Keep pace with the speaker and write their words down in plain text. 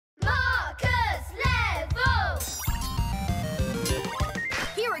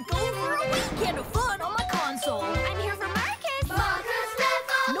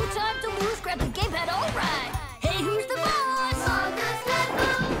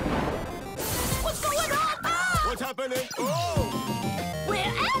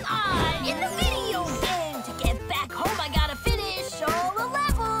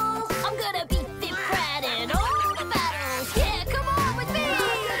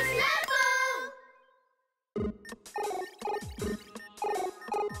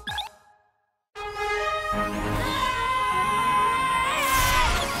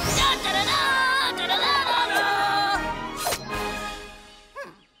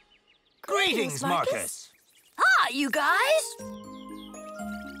Greetings, Marcus. Hi, you guys.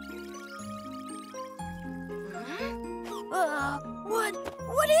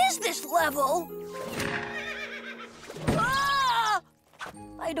 What is this level? Ah!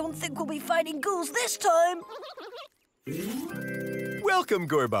 I don't think we'll be fighting ghouls this time. Welcome,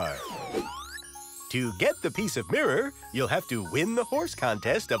 Gorbar. To get the piece of mirror, you'll have to win the horse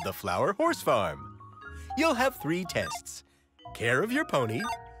contest of the Flower Horse Farm. You'll have 3 tests: care of your pony,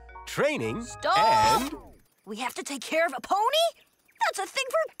 training, and... We have to take care of a pony? That's a thing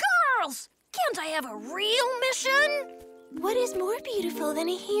for girls! Can't I have a real mission? What is more beautiful than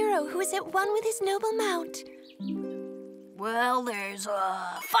a hero who is at one with his noble mount? Well, there's,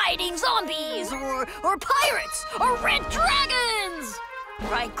 fighting zombies, or pirates, or red dragons!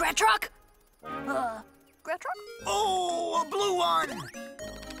 Right, Gretrock? Gretrock? Oh, a blue one!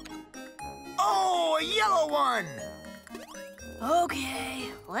 Oh, a yellow one! Okay,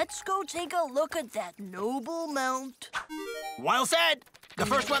 let's go take a look at that noble mount. Well said! The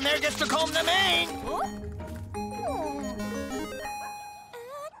first one there gets to comb the mane!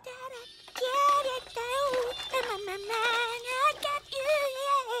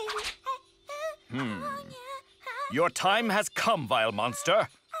 Huh? Your time has come, vile monster.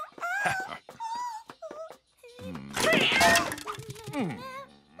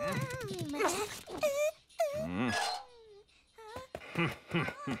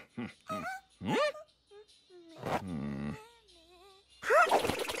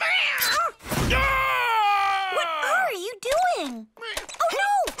 What are you doing? Oh, no!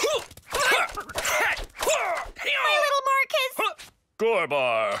 My little Marcus!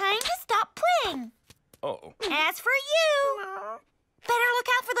 Gorbar! Time to stop playing. Oh. As for you, better look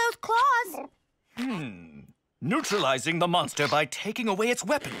out for those claws. Neutralizing the monster by taking away its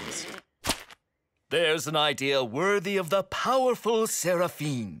weapons. There's an idea worthy of the powerful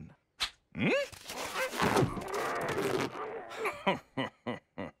Seraphine.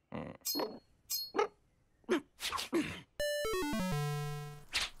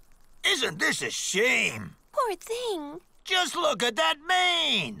 Isn't this a shame? Poor thing. Just look at that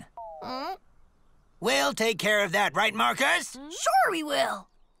mane! We'll take care of that, right, Marcus? Sure we will.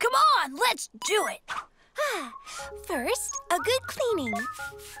 Come on, let's do it. First, a good cleaning.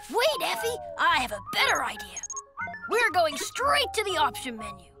 Wait, Effie, I have a better idea. We're going straight to the option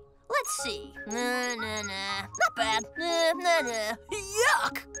menu. Let's see. Not bad.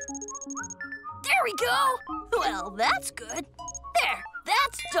 Yuck! There we go. Well, that's good. There,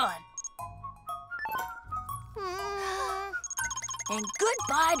 that's done. And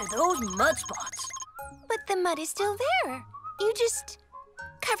goodbye to those mud spots. But the mud is still there. You just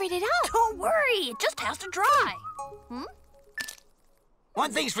covered it up. Don't worry, it just has to dry.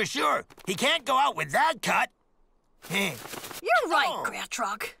 One thing's for sure, he can't go out with that cut. You're right,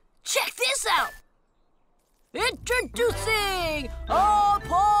 Gretrock. Check this out. Introducing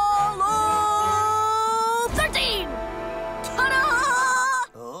Apollo 13!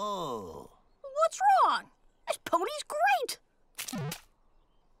 Ta-da! Oh. What's wrong? This pony's great.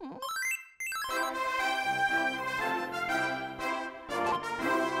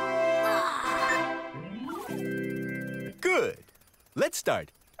 Good. Let's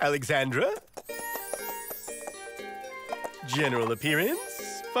start. Alexandra? General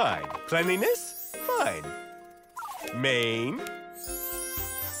appearance? Fine. Cleanliness? Fine. Mane?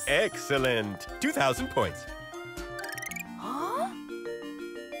 Excellent. 2,000 points. Huh?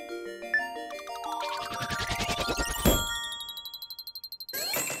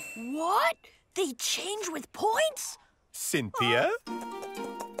 What? They change with points? Cynthia?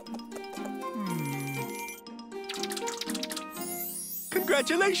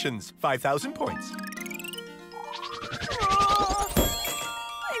 Congratulations. 5,000 points.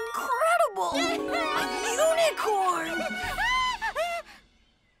 Incredible! A unicorn!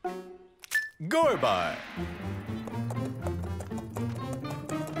 Gorbar.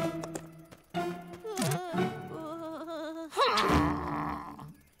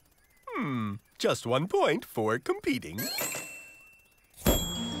 Just 1 point for competing. A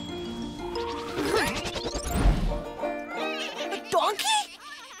donkey?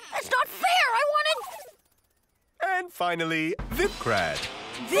 That's not fair! I wanted... And finally, Vipcrad.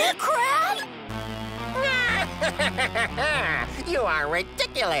 Vipcrad? You are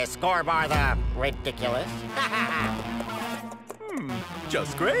ridiculous, Gorbar the Ridiculous.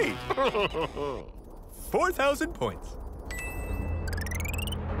 Just great. 4,000 points.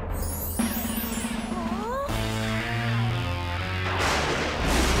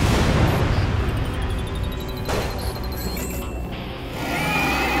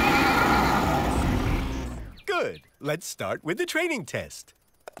 Good. Let's start with the training test.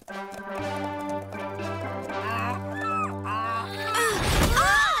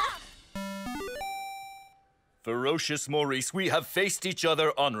 Ferocious Maurice, we have faced each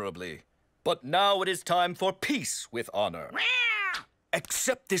other honorably. But now it is time for peace with honor.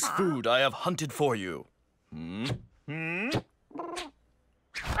 Accept this food I have hunted for you.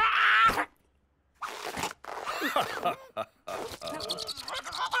 Aha!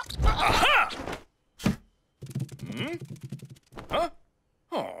 Huh?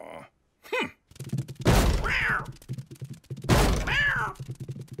 Oh.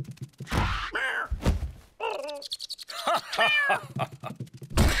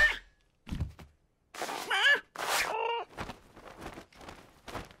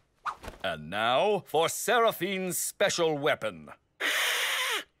 And now for Seraphine's special weapon.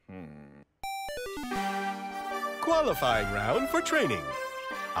 Qualifying round for training.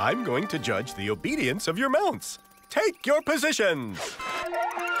 I'm going to judge the obedience of your mounts. Take your positions.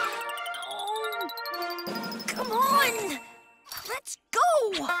 Come on! Let's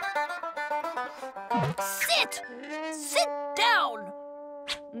go! Sit! Sit down!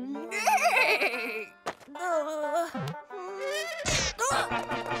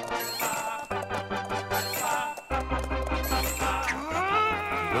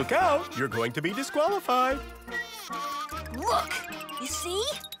 Look out, you're going to be disqualified. Look! You see?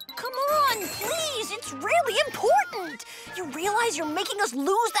 Come on, please! It's really important! You realize you're making us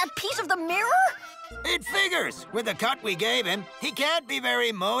lose that piece of the mirror? It figures. With the cut we gave him, he can't be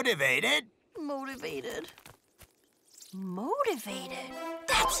very motivated. Motivated. Motivated?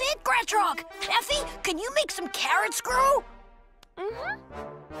 That's it, Gratrock! Effie, can you make some carrots grow?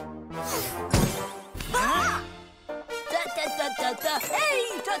 Ah! Da-da-da-da-da,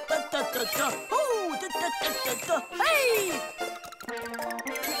 hey! Da-da-da-da-da, oh! Da-da-da-da-da, hey!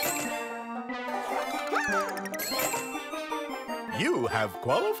 You have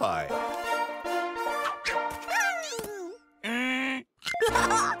qualified. You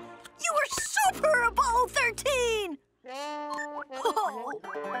were super, Apollo 13! Oh.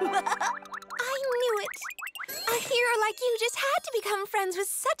 I knew it. A hero like you just had to become friends with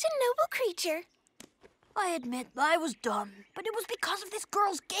such a noble creature. I admit, I was dumb, but it was because of this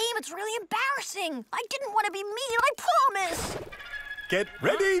girl's game. It's really embarrassing. I didn't want to be mean, I promise. Get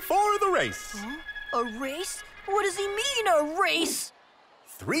ready for the race. A race? What does he mean, a race?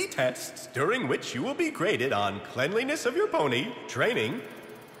 3 tests during which you will be graded on cleanliness of your pony, training,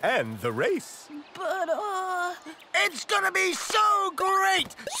 and the race. But, It's gonna be so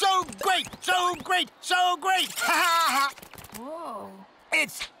great! So great! So great! So great! Whoa.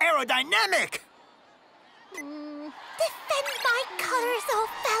 It's aerodynamic! Defend my colors, O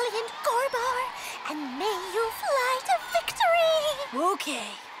valiant Gorbar, and may you fly to victory! Okay.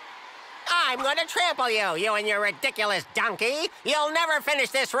 I'm gonna trample you, you and your ridiculous donkey. You'll never finish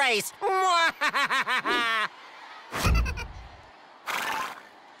this race.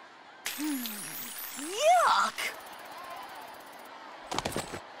 Yuck!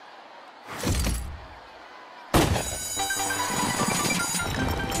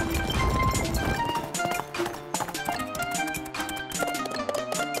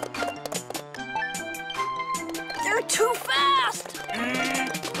 They're too fast!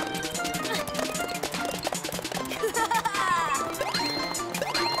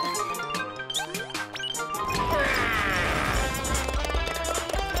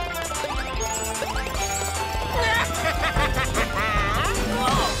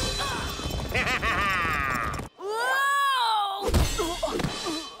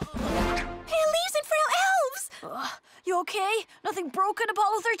 You okay? Nothing broken,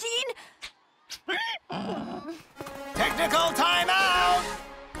 Apollo 13? Technical timeout!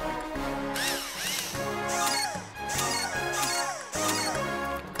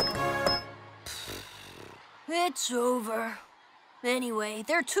 It's over. Anyway,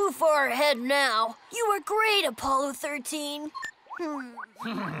 they're too far ahead now. You were great, Apollo 13.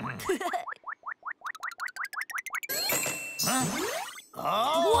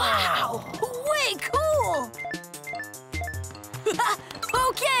 Oh! Wow! Way cool!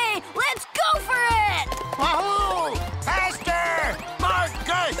 Okay, let's go for it! Wahoo! Faster!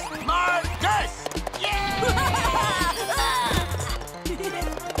 Marcus! Marcus! Faster!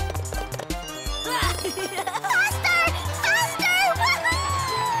 Faster!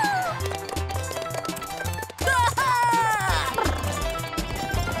 Woohoo!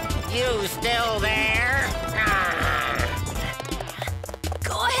 You still there?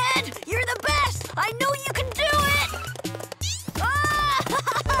 Go ahead! You're the best!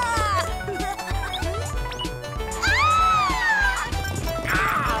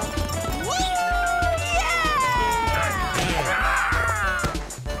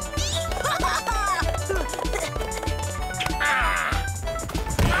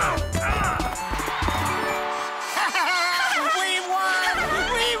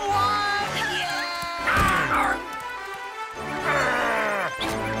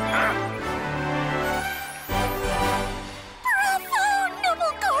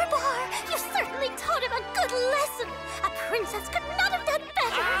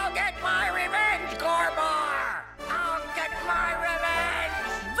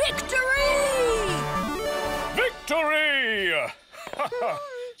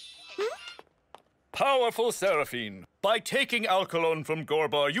 Powerful Seraphine. By taking Alkalon from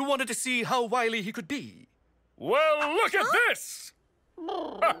Gorbar, you wanted to see how wily he could be. Well, look at this!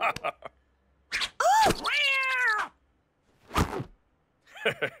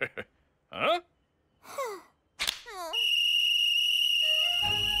 Huh?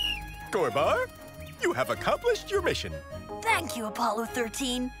 Gorbar, you have accomplished your mission. Thank you, Apollo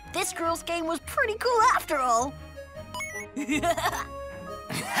 13. This girl's game was pretty cool after all.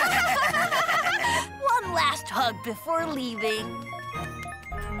 One last hug before leaving.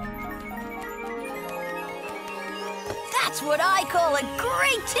 That's what I call a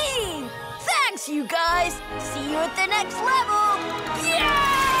great team! Thanks, you guys! See you at the next level!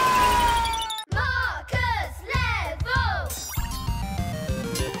 Yeah! Marcus level!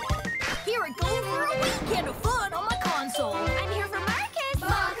 Here we go for a weekend of fun on my console. I'm here for Marcus.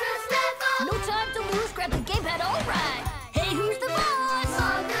 Marcus level! No time to lose, grab the gamepad, all right. Hey, who's the boss?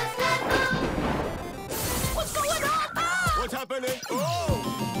 Marcus level! What's going on? Ah! What's happening? Oh!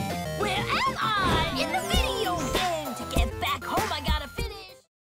 Where am I? In the